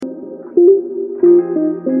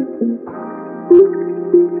Hey,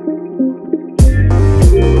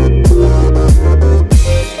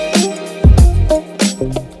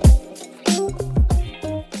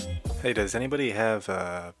 does anybody have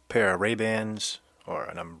a pair of Ray-Bans or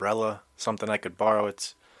an umbrella, something I could borrow?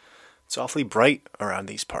 It's awfully bright around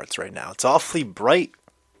these parts right now. It's awfully bright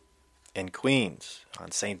in Queens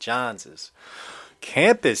on St. John's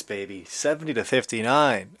campus, baby. 70 to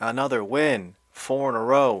 59. Another win. 4 in a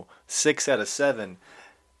row. 6 out of 7.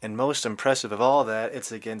 And most impressive of all that,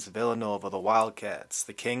 it's against Villanova, the Wildcats,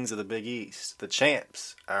 the kings of the Big East, the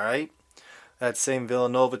champs, all right? That same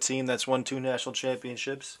Villanova team that's won 2 national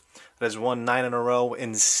championships, that has won 9 in a row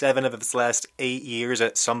in 7 of its last 8 years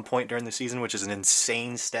at some point during the season, which is an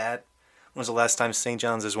insane stat. When was the last time St.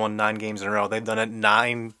 John's has won 9 games in a row? They've done it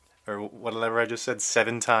 9, or whatever I just said,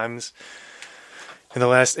 7 times in the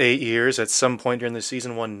last 8 years. At some point during the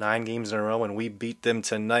season, won 9 games in a row, and we beat them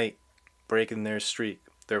tonight, breaking their streak.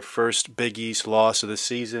 Their first Big East loss of the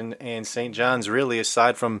season, and St. John's really,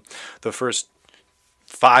 aside from the first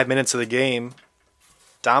 5 minutes of the game,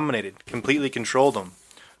 dominated, completely controlled them.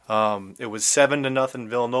 It was 7-0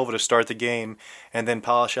 Villanova to start the game, and then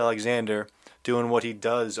Polish Alexander, doing what he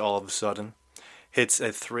does all of a sudden, hits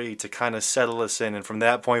a 3 to kind of settle us in. And from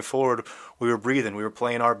that point forward, we were breathing. We were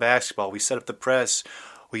playing our basketball. We set up the press.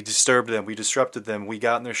 We disturbed them. We disrupted them. We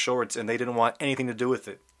got in their shorts, and they didn't want anything to do with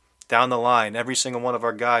it. Down the line, every single one of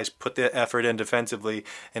our guys put their effort in defensively,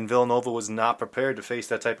 and Villanova was not prepared to face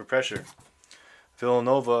that type of pressure.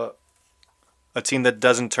 Villanova, a team that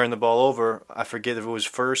doesn't turn the ball over, I forget if it was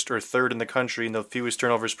first or third in the country in the fewest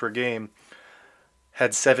turnovers per game,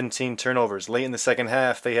 had 17 turnovers. Late in the second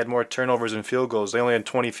half, they had more turnovers than field goals. They only had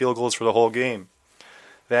 20 field goals for the whole game.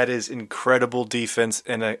 That is incredible defense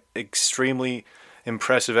and an extremely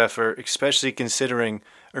impressive effort, especially considering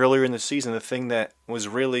earlier in the season the thing that was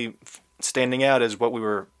really standing out as what we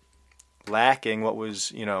were lacking, what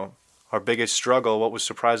was, our biggest struggle, what was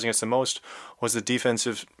surprising us the most was the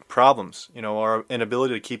defensive problems, our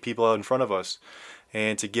inability to keep people out in front of us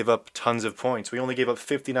and to give up tons of points. We only gave up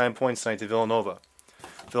 59 points tonight to Villanova.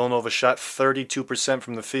 Villanova shot 32%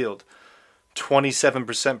 from the field,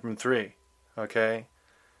 27% from 3, okay?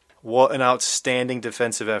 What an outstanding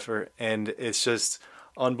defensive effort, and it's just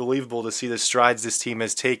unbelievable to see the strides this team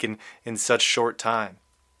has taken in such short time.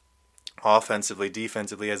 Offensively,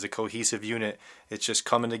 defensively, as a cohesive unit, it's just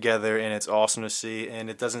coming together, and it's awesome to see, and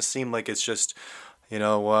it doesn't seem like it's just,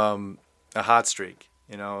 a hot streak,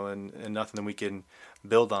 and nothing that we can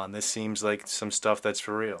build on. This seems like some stuff that's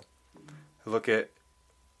for real. Look at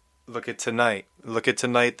tonight. Look at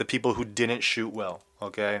tonight, the people who didn't shoot well,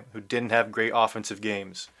 okay, who didn't have great offensive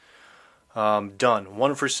games. Dunn,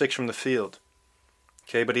 1 for 6 from the field.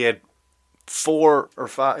 Okay, but he had 4 or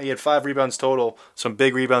 5. He had 5 rebounds total. Some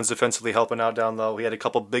big rebounds defensively, helping out down low. He had a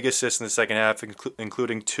couple big assists in the second half,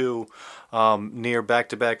 including 2 near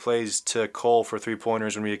back-to-back plays to Cole for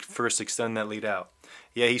 3-pointers when we first extended that lead out.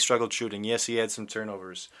 Yeah, he struggled shooting. Yes, he had some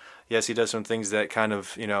turnovers. Yes, he does some things that kind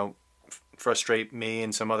of frustrate me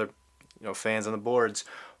and some other fans on the boards.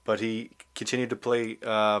 But he continued to play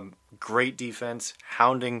great defense,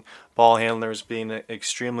 hounding ball handlers, being an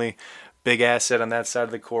extremely big asset on that side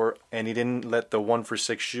of the court, and he didn't let the 1 for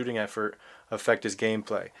 6 shooting effort affect his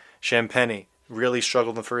gameplay. Champagnie really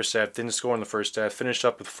struggled in the first half, didn't score in the first half, finished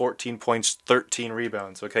up with 14 points, 13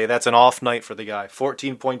 rebounds. Okay, that's an off night for the guy.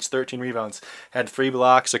 14 points, 13 rebounds. Had 3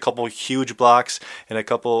 blocks, a couple huge blocks, and a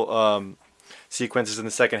couple sequences in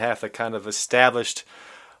the second half that kind of established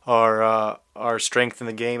our strength in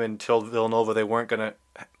the game until Villanova. They weren't going to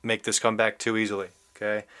make this comeback too easily,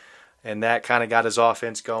 okay? And that kind of got his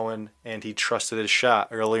offense going, and he trusted his shot.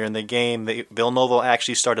 Earlier in the game, Villanova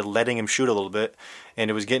actually started letting him shoot a little bit, and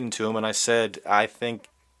it was getting to him, and I said, I think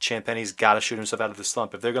Champagnie's got to shoot himself out of the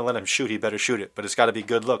slump. If they're going to let him shoot, he better shoot it. But it's got to be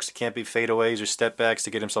good looks. It can't be fadeaways or step backs to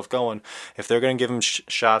get himself going. If they're going to give him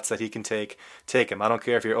shots that he can take him. I don't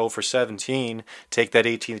care if you're 0 for 17, take that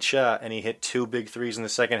 18th shot, and he hit 2 big threes in the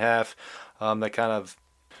second half that kind of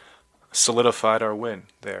solidified our win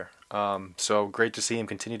there. So great to see him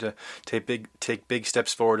continue to take big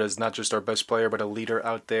steps forward as not just our best player, but a leader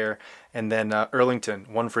out there. And then Erlington,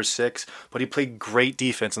 1 for 6, but he played great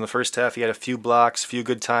defense in the first half. He had a few blocks, a few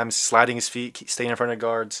good times, sliding his feet, staying in front of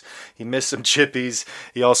guards. He missed some chippies.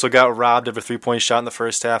 He also got robbed of a 3-point shot in the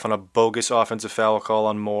first half on a bogus offensive foul call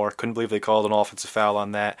on Moore. Couldn't believe they called an offensive foul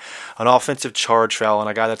on that. An offensive charge foul on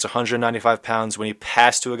a guy that's 195 pounds when he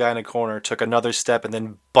passed to a guy in a corner, took another step, and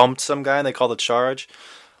then bumped some guy, and they called a charge.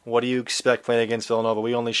 What do you expect playing against Villanova?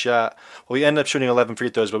 We ended up shooting 11 free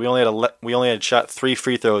throws, but we only had shot 3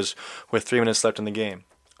 free throws with 3 minutes left in the game.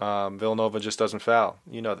 Villanova just doesn't foul.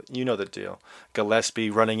 You know the deal. Gillespie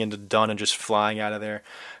running into Dunn and just flying out of there.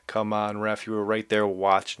 Come on, ref, you were right there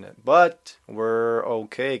watching it. But we're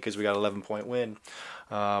okay because we got an 11-point win.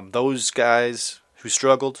 Those guys who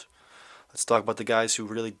struggled, let's talk about the guys who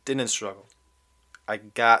really didn't struggle. I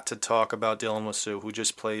got to talk about Dylan Wasu, who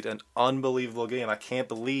just played an unbelievable game. I can't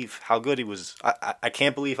believe how good he was. I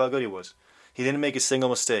can't believe how good he was. He didn't make a single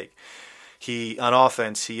mistake. He, on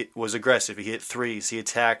offense, he was aggressive. He hit threes. He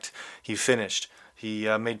attacked. He finished. He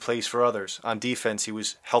made plays for others. On defense, he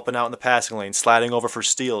was helping out in the passing lane, sliding over for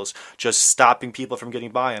steals, just stopping people from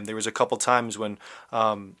getting by him. There was a couple times when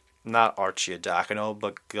not Arcidiacono,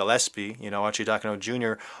 but Gillespie, Arcidiacono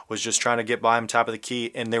Jr. was just trying to get by him top of the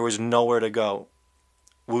key, and there was nowhere to go.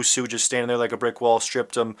 Wusu just standing there like a brick wall,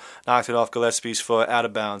 stripped him, knocked it off Gillespie's foot, out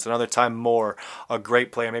of bounds. Another time Moore, a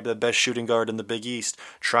great player, maybe the best shooting guard in the Big East,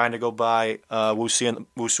 trying to go by Wusu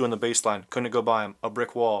in the baseline. Couldn't go by him, a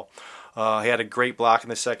brick wall. He had a great block in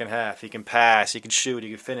the second half. He can pass, he can shoot, he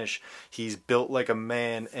can finish. He's built like a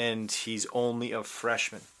man, and he's only a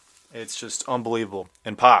freshman. It's just unbelievable.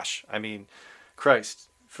 And Posh, I mean, Christ,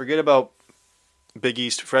 forget about Big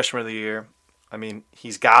East Freshman of the Year. I mean,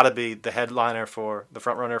 he's got to be the headliner for the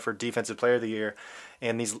front runner for Defensive Player of the Year.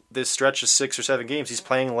 And this stretch of 6 or 7 games, he's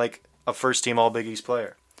playing like a first-team All-Big East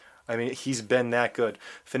player. I mean, he's been that good.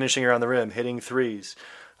 Finishing around the rim, hitting threes,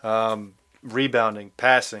 rebounding,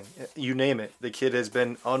 passing, you name it. The kid has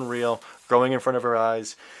been unreal, growing in front of our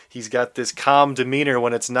eyes. He's got this calm demeanor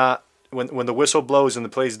when it's not when the whistle blows and the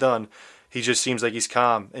play's done. He just seems like he's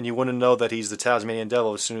calm, and you wouldn't know that he's the Tasmanian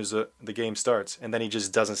Devil as soon as the game starts. And then he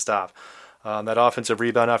just doesn't stop. That offensive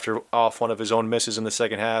rebound off one of his own misses in the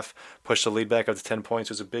second half pushed the lead back up to 10 points.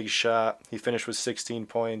 It was a big shot. He finished with 16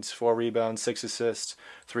 points, 4 rebounds, 6 assists,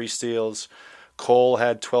 3 steals. Cole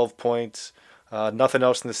had 12 points. Nothing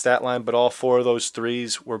else in the stat line, but all 4 of those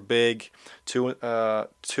threes were big. Two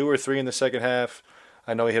or three in the second half.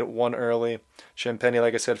 I know he hit 1 early. Champagnie,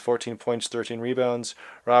 like I said, 14 points, 13 rebounds.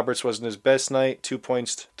 Roberts wasn't his best night, 2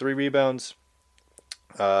 points, 3 rebounds.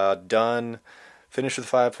 Dunn finished with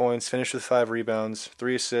 5 points, finished with 5 rebounds,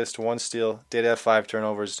 3 assists, 1 steal, did have 5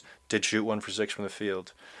 turnovers, did shoot 1 for 6 from the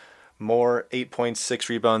field. Moore, 8 points, 6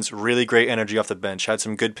 rebounds, really great energy off the bench, had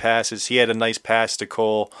some good passes. He had a nice pass to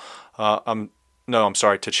Cole, to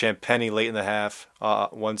Champagnie late in the half.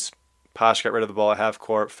 Once Posh got rid of the ball at half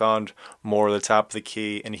court, found Moore at the top of the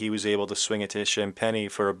key, and he was able to swing it to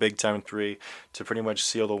Champagnie for a big-time 3 to pretty much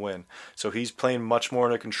seal the win. So he's playing much more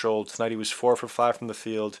under control. Tonight he was 4 for 5 from the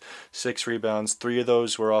field, 6 rebounds, 3 of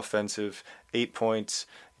those were offensive, 8 points.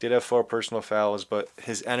 He did have 4 personal fouls, but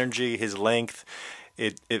his energy, his length,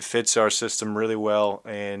 it fits our system really well,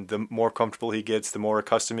 and the more comfortable he gets, the more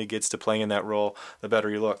accustomed he gets to playing in that role, the better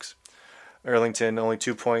he looks. Erlington, only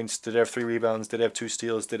 2 points, did have 3 rebounds, did have 2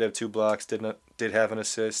 steals, did have 2 blocks, did have an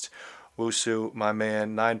assist. Wusu, my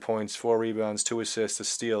man, 9 points, 4 rebounds, 2 assists, a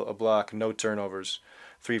steal, a block, no turnovers.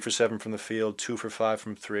 3 for 7 from the field, 2 for 5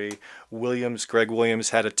 from 3. Greg Williams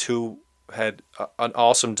had an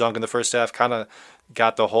awesome dunk in the first half, kind of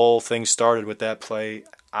got the whole thing started with that play.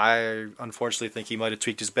 I unfortunately think he might have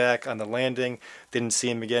tweaked his back on the landing. Didn't see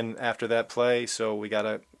him again after that play, so we got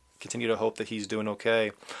to continue to hope that he's doing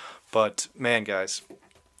okay. But, man, guys,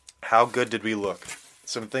 how good did we look?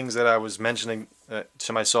 Some things that I was mentioning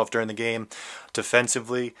to myself during the game.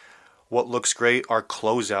 Defensively, what looks great are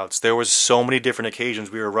closeouts. There was so many different occasions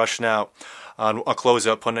we were rushing out on a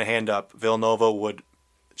closeout, putting a hand up. Villanova would,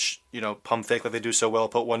 pump fake like they do so well,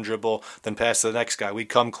 put one dribble, then pass to the next guy. We'd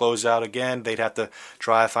come close out again. They'd have to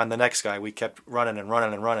try to find the next guy. We kept running and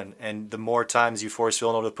running and running. And the more times you force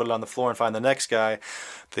Villanova to put it on the floor and find the next guy,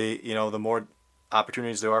 the more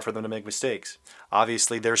opportunities there are for them to make mistakes.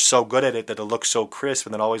 Obviously, they're so good at it that it looks so crisp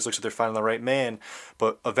and it always looks like they're finding the right man,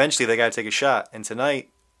 but eventually they got to take a shot. And tonight,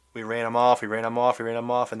 we ran them off,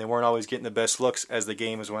 and they weren't always getting the best looks as the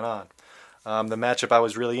game went on. The matchup I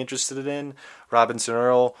was really interested in, Robinson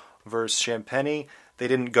Earl versus Champagnie, they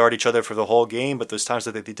didn't guard each other for the whole game, but those times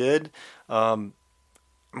that they did, I'm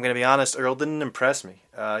going to be honest, Earl didn't impress me.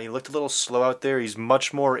 He looked a little slow out there. He's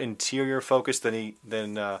much more interior focused than he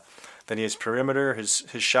is perimeter. His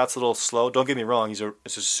shot's a little slow. Don't get me wrong. He's a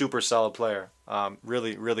super solid player.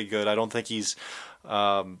 Really, really good. I don't think he's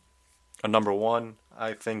a number 1.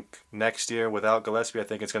 I think next year without Gillespie, I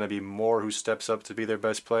think it's going to be Moore who steps up to be their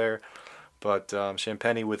best player. But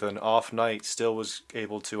Champagnie with an off night still was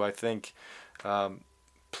able to, I think,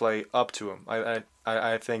 play up to him.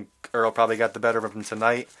 I think Earl probably got the better of him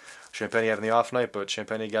tonight. Champagnie having the off night, but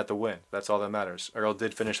Champagnie got the win. That's all that matters. Earl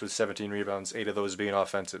did finish with 17 rebounds, 8 of those being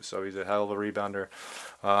offensive, so he's a hell of a rebounder.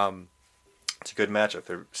 It's a good matchup.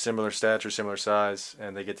 They're similar stature, similar size,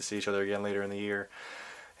 and they get to see each other again later in the year.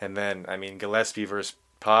 And then, I mean, Gillespie versus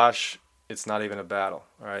Posh, it's not even a battle.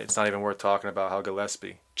 All right, it's not even worth talking about how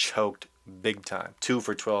Gillespie choked big time. 2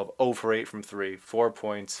 for 12, 0 for 8 from 3, 4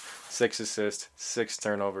 points, 6 assists, 6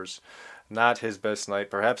 turnovers. Not his best night,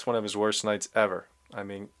 perhaps one of his worst nights ever. I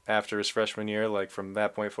mean, after his freshman year, like from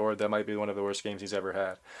that point forward, that might be one of the worst games he's ever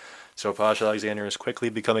had. So Posh Alexander is quickly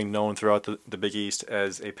becoming known throughout the Big East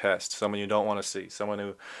as a pest, someone you don't want to see, someone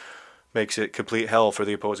who makes it complete hell for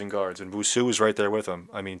the opposing guards. And Wusu is right there with him.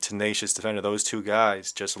 I mean, tenacious defender. Those two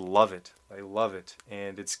guys just love it. They love it.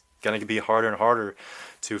 And it's going to be harder and harder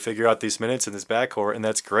to figure out these minutes in this backcourt, and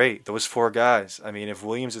that's great. Those 4 guys. I mean, if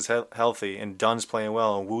Williams is healthy and Dunn's playing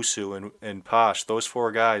well and Wusu and Posh, those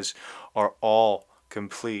 4 guys are all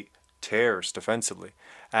complete tears defensively.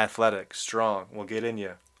 Athletic, strong, will get in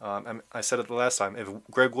you. I said it the last time. If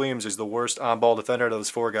Greg Williams is the worst on-ball defender of those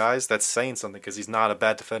 4 guys, that's saying something because he's not a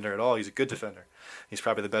bad defender at all. He's a good defender. He's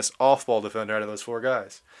probably the best off-ball defender out of those 4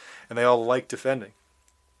 guys. And they all like defending.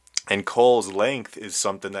 And Cole's length is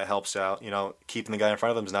something that helps out. You know, keeping the guy in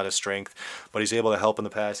front of him is not his strength, but he's able to help in the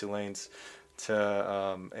passing lanes.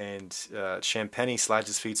 Champagnie slides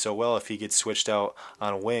his feet so well. If he gets switched out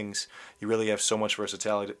on wings, you really have so much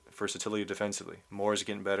versatility defensively. Moore is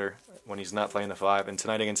getting better when he's not playing the 5. And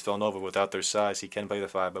tonight against Villanova, without their size, he can play the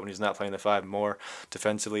 5. But when he's not playing the 5, Moore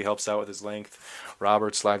defensively helps out with his length.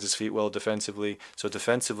 Robert slides his feet well defensively. So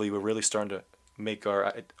defensively, we're really starting to make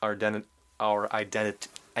our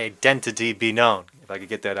identity be known. If I could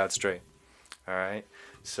get that out straight. All right.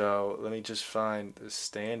 So let me just find the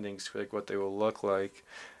standings quick, what they will look like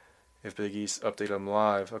if Big East update them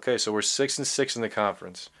live. Okay, so we're 6-6 in the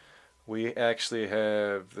conference. We actually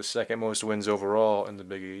have the second most wins overall in the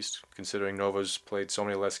Big East, considering Nova's played so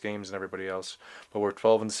many less games than everybody else. But we're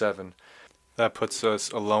 12-7. That puts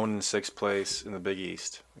us alone in 6th place in the Big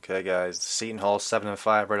East. Okay, guys. Seton Hall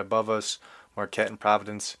 7-5 right above us. Marquette and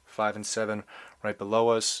Providence 5-7 right below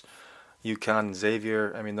us. UConn and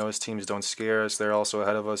Xavier, I mean, those teams don't scare us. They're also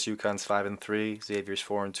ahead of us. UConn's 5-3, Xavier's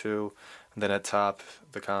 4-2. And then at top,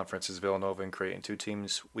 the conference is Villanova and Creighton, 2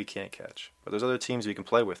 teams we can't catch. But there's other teams we can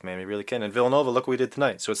play with, man. We really can. And Villanova, look what we did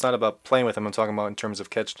tonight. So it's not about playing with them. I'm talking about in terms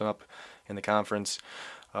of catching up in the conference.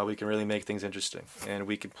 We can really make things interesting. And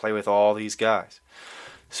we can play with all these guys.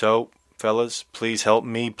 So, fellas, please help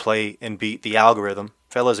me play and beat the algorithm.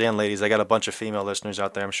 Fellas and ladies, I got a bunch of female listeners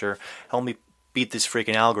out there, I'm sure. Help me beat this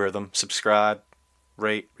freaking algorithm. Subscribe,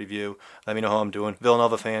 rate, review. Let me know how I'm doing.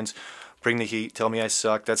 Villanova fans, bring the heat. Tell me I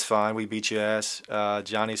suck. That's fine. We beat your ass.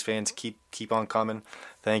 Johnny's fans, keep on coming.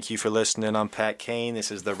 Thank you for listening. I'm Pat Kane.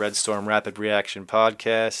 This is the Red Storm Rapid Reaction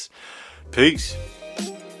Podcast. Peace.